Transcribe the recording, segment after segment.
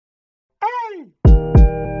Happy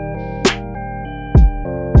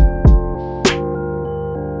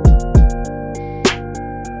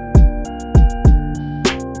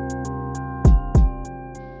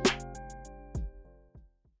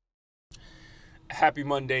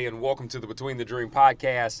Monday and welcome to the Between the Dream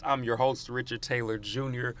podcast. I'm your host, Richard Taylor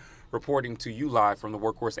Jr., reporting to you live from the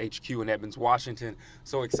Workhorse HQ in Edmonds, Washington.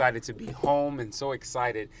 So excited to be home and so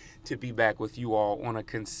excited to be back with you all on a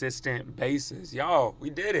consistent basis. Y'all,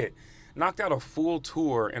 we did it. Knocked out a full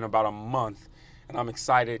tour in about a month, and I'm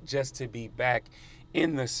excited just to be back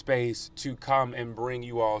in the space to come and bring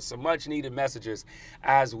you all some much needed messages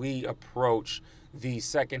as we approach the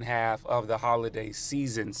second half of the holiday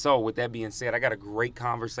season. So with that being said, I got a great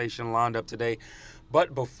conversation lined up today.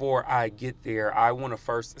 But before I get there, I want to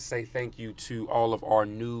first say thank you to all of our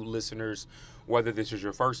new listeners, whether this is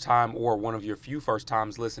your first time or one of your few first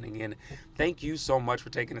times listening in. Thank you so much for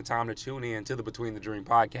taking the time to tune in to the Between the Dream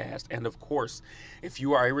podcast. And of course, if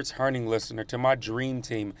you are a returning listener to my dream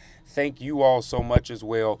team, thank you all so much as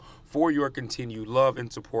well for your continued love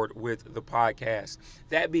and support with the podcast.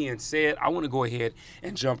 That being said, I want to go ahead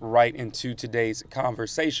and jump right into today's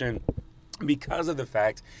conversation because of the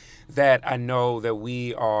fact that I know that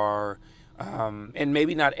we are, and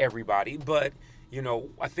maybe not everybody, but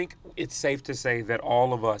I think it's safe to say that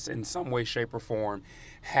all of us in some way, shape, or form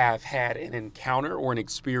have had an encounter or an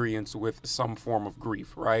experience with some form of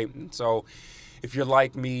grief, right? And so if you're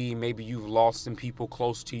like me, maybe you've lost some people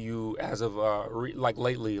close to you as of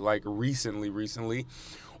recently,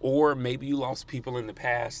 or maybe you lost people in the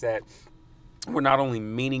past that were not only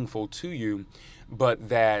meaningful to you, but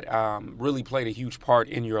that really played a huge part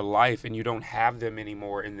in your life, and you don't have them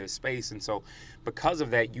anymore in this space. And so because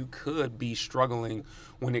of that, you could be struggling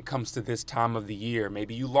when it comes to this time of the year.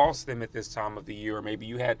 Maybe you lost them at this time of the year, or maybe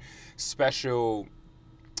you had special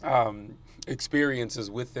experiences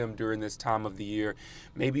with them during this time of the year.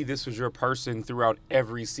 Maybe this was your person throughout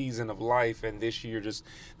every season of life, and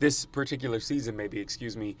this particular season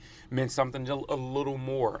meant something a little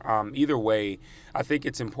more. Either way, I think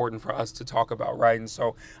it's important for us to talk about, right? And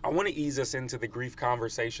so I want to ease us into the grief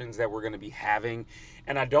conversations that we're going to be having,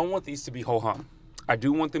 and I don't want these to be ho-hum. I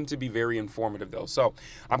do want them to be very informative, though. So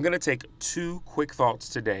I'm going to take two quick thoughts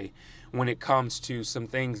today when it comes to some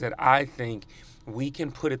things that I think we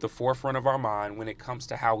can put at the forefront of our mind when it comes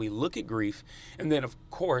to how we look at grief, and then, of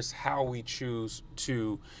course, how we choose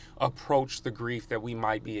to approach the grief that we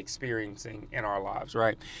might be experiencing in our lives,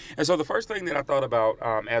 right? And so the first thing that I thought about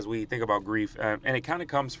as we think about grief, and it kind of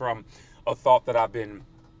comes from a thought that I've been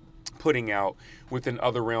putting out within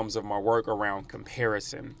other realms of my work around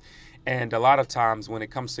comparison. And a lot of times when it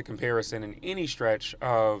comes to comparison in any stretch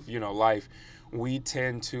of, life, we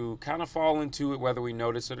tend to kind of fall into it whether we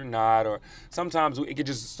notice it or not, or sometimes it could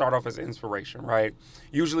just start off as inspiration, right?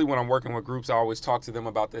 Usually when I'm working with groups, I always talk to them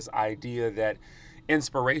about this idea that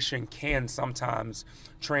inspiration can sometimes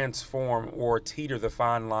transform or teeter the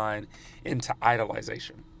fine line into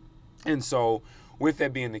idolization. And so with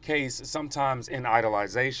that being the case, sometimes in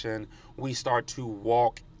idolization, we start to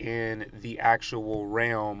walk in the actual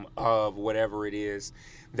realm of whatever it is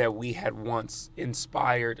that we had once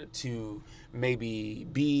inspired to maybe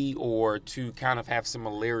be or to kind of have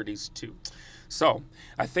similarities to. So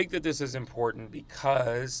I think that this is important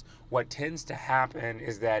because what tends to happen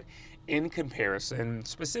is that in comparison,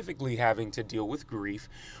 specifically having to deal with grief,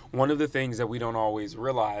 one of the things that we don't always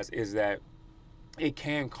realize is that it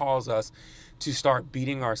can cause us to start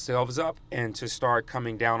beating ourselves up and to start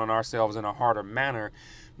coming down on ourselves in a harder manner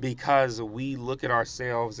because we look at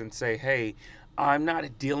ourselves and say, hey, I'm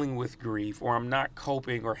not dealing with grief, or I'm not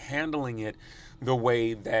coping or handling it the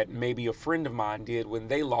way that maybe a friend of mine did when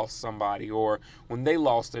they lost somebody, or when they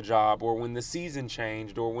lost a job, or when the season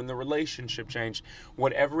changed, or when the relationship changed,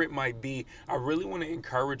 whatever it might be. I really want to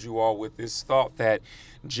encourage you all with this thought that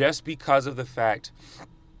just because of the fact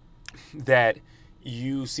that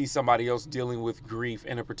you see somebody else dealing with grief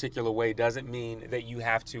in a particular way doesn't mean that you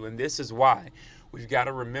have to. And this is why we've got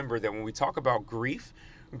to remember that when we talk about grief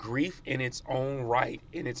in its own right,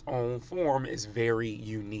 in its own form, is very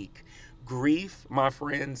unique. Grief, my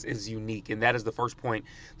friends, is unique. And that is the first point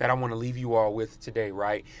that I want to leave you all with today,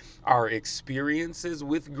 right? Our experiences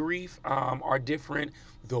with grief are different.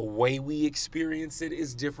 The way we experience it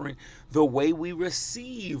is different. The way we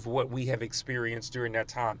receive what we have experienced during that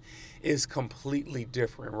time is completely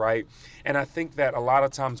different, right? And I think that a lot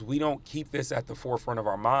of times we don't keep this at the forefront of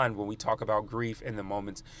our mind when we talk about grief in the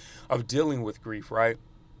moments of dealing with grief, right?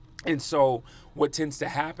 And so what tends to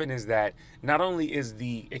happen is that not only is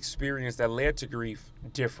the experience that led to grief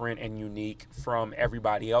different and unique from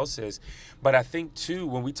everybody else's, but I think too,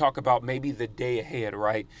 when we talk about maybe the day ahead,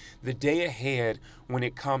 right? The day ahead when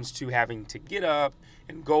it comes to having to get up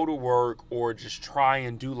and go to work or just try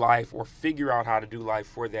and do life or figure out how to do life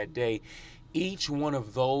for that day, each one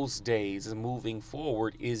of those days moving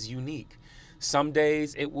forward is unique. Some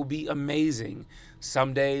days it will be amazing.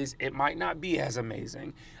 Some days it might not be as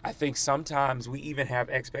amazing. I think sometimes we even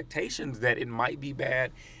have expectations that it might be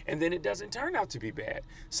bad and then it doesn't turn out to be bad.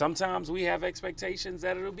 Sometimes we have expectations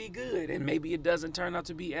that it'll be good and maybe it doesn't turn out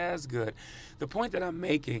to be as good. The point that I'm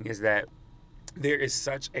making is that there is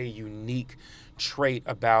such a unique trait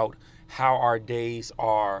about how our days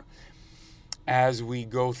are as we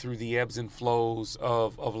go through the ebbs and flows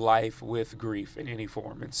of life with grief in any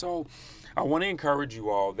form. And so I want to encourage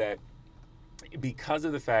you all that because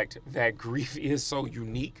of the fact that grief is so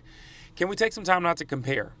unique, can we take some time not to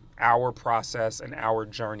compare our process and our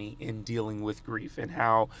journey in dealing with grief and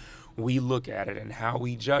how we look at it and how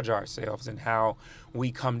we judge ourselves and how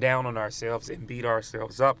we come down on ourselves and beat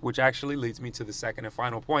ourselves up, which actually leads me to the second and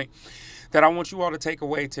final point that I want you all to take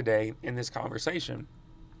away today in this conversation.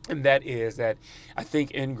 And that is that I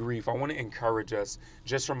think in grief, I want to encourage us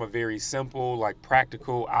just from a very simple, like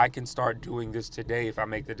practical, I can start doing this today if I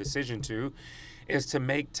make the decision to, is to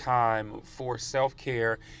make time for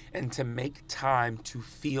self-care and to make time to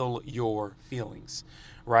feel your feelings,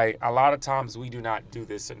 right? A lot of times we do not do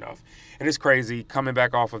this enough. And it's crazy coming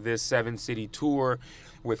back off of this 7-city tour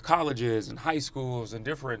with colleges and high schools and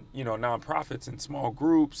different, nonprofits and small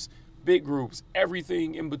groups, big groups,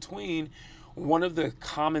 everything in between. One of the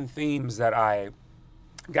common themes that I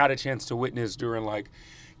got a chance to witness during like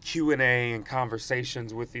Q&A and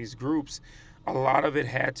conversations with these groups, a lot of it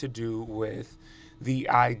had to do with the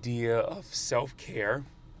idea of self-care.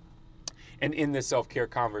 And in the self-care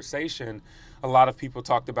conversation, a lot of people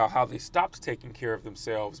talked about how they stopped taking care of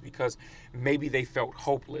themselves because maybe they felt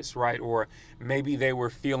hopeless, right? Or maybe they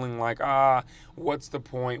were feeling like, what's the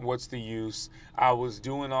point? What's the use? I was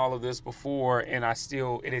doing all of this before and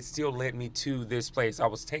it still led me to this place. I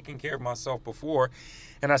was taking care of myself before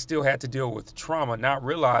and I still had to deal with trauma, not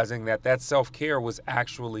realizing that self-care was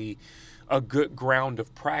actually a good ground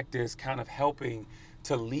of practice, kind of helping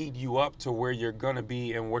to lead you up to where you're going to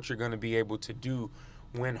be and what you're going to be able to do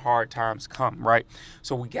when hard times come, right?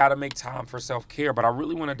 So we got to make time for self-care, but I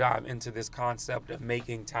really want to dive into this concept of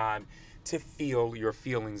making time to feel your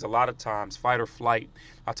feelings. A lot of times, fight or flight,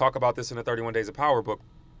 I talk about this in the 31 Days of Power book,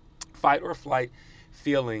 fight or flight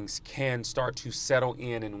feelings can start to settle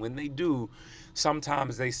in, and when they do,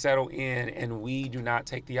 sometimes they settle in and we do not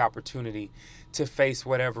take the opportunity to face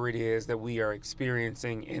whatever it is that we are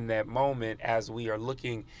experiencing in that moment as we are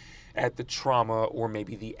looking at the trauma or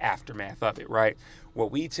maybe the aftermath of it, right? What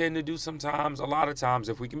we tend to do sometimes, a lot of times,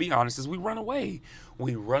 if we can be honest, is we run away.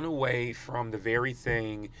 We run away from the very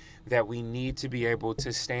thing that we need to be able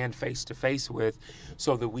to stand face to face with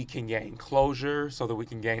so that we can gain closure, so that we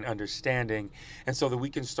can gain understanding, and so that we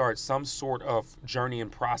can start some sort of journey and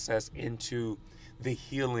process into the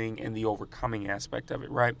healing and the overcoming aspect of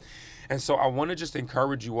it, right? And so I want to just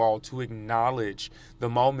encourage you all to acknowledge the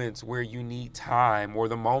moments where you need time or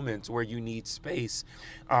the moments where you need space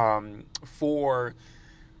for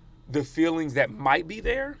the feelings that might be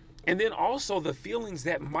there, and then also the feelings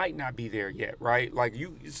that might not be there yet, right? Like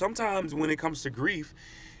sometimes when it comes to grief,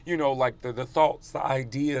 like the thoughts, the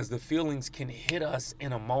ideas, the feelings can hit us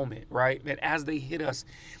in a moment, right? And as they hit us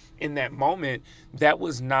in that moment, that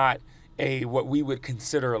was not what we would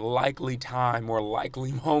consider likely time or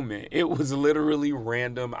likely moment. It was literally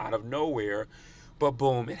random out of nowhere, but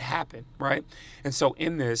boom, it happened, right? And so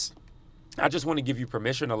in this, I just want to give you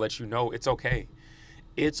permission to let you know it's okay.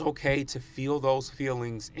 It's okay to feel those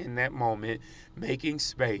feelings in that moment, making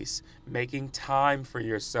space, making time for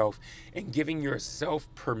yourself, and giving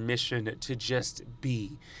yourself permission to just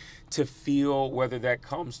be, to feel, whether that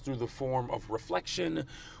comes through the form of reflection,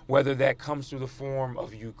 whether that comes through the form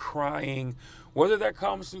of you crying, whether that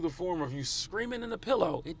comes through the form of you screaming in a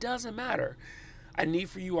pillow. It doesn't matter. I need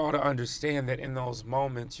for you all to understand that in those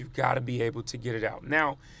moments, you've got to be able to get it out.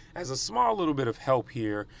 Now, as a small little bit of help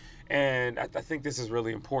here, and I think this is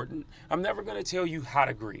really important, I'm never going to tell you how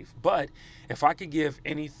to grieve. But if I could give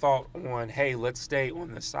any thought on, hey, let's stay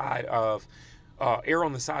on the side of, err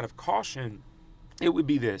on the side of caution, it would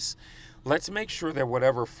be this. Let's make sure that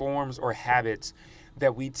whatever forms or habits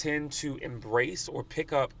that we tend to embrace or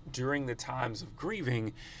pick up during the times of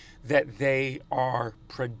grieving, that they are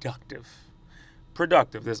productive.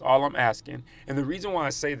 productive. That's all I'm asking. And the reason why I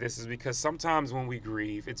say this is because sometimes when we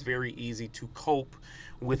grieve, it's very easy to cope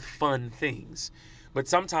with fun things. But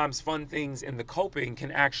sometimes fun things in the coping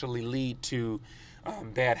can actually lead to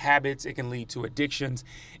bad habits. It can lead to addictions.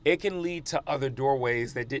 It can lead to other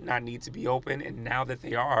doorways that did not need to be open. And now that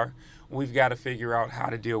they are, we've got to figure out how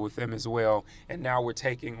to deal with them as well. And now we're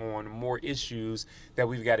taking on more issues that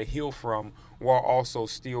we've got to heal from, while also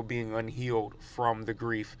still being unhealed from the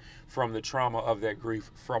grief, from the trauma of that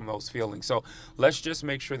grief, from those feelings. So let's just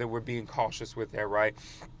make sure that we're being cautious with that, right?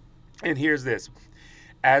 And here's this.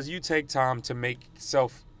 As you take time to make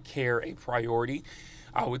self-care a priority,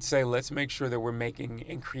 I would say let's make sure that we're making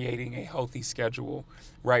and creating a healthy schedule,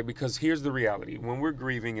 right? Because here's the reality. When we're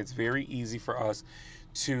grieving, it's very easy for us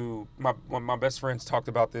to, one of my best friends talked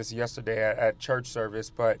about this yesterday at church service,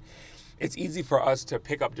 but it's easy for us to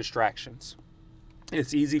pick up distractions.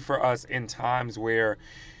 It's easy for us in times where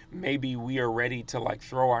maybe we are ready to like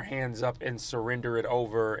throw our hands up and surrender it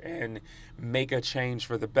over and make a change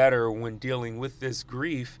for the better when dealing with this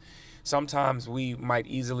grief. Sometimes we might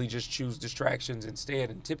easily just choose distractions instead.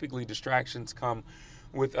 And typically distractions come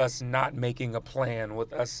with us not making a plan,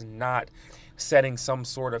 with us not setting some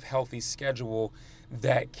sort of healthy schedule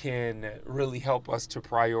that can really help us to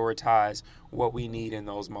prioritize what we need in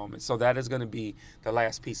those moments. So that is going to be the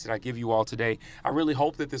last piece that I give you all today. I really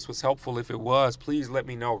hope that this was helpful. If it was, please let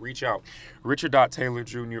me know. Reach out. Richard.Taylor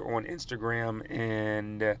Jr. on Instagram,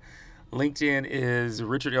 and LinkedIn is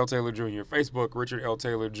Richard L. Taylor Jr., Facebook, Richard L.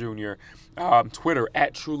 Taylor Jr., Twitter,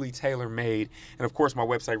 @TrulyTaylorMade, and of course my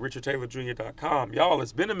website, richardtaylorjr.com. Y'all,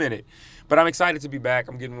 it's been a minute, but I'm excited to be back.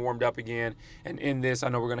 I'm getting warmed up again, and in this, I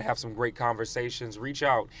know we're going to have some great conversations. Reach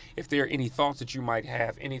out if there are any thoughts that you might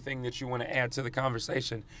have, anything that you want to add to the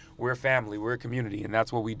conversation. We're a family, we're a community, and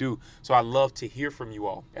that's what we do. So I love to hear from you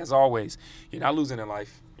all. As always, you're not losing in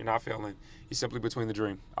life, you're not failing, you're simply between the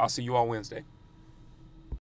dream. I'll see you all Wednesday.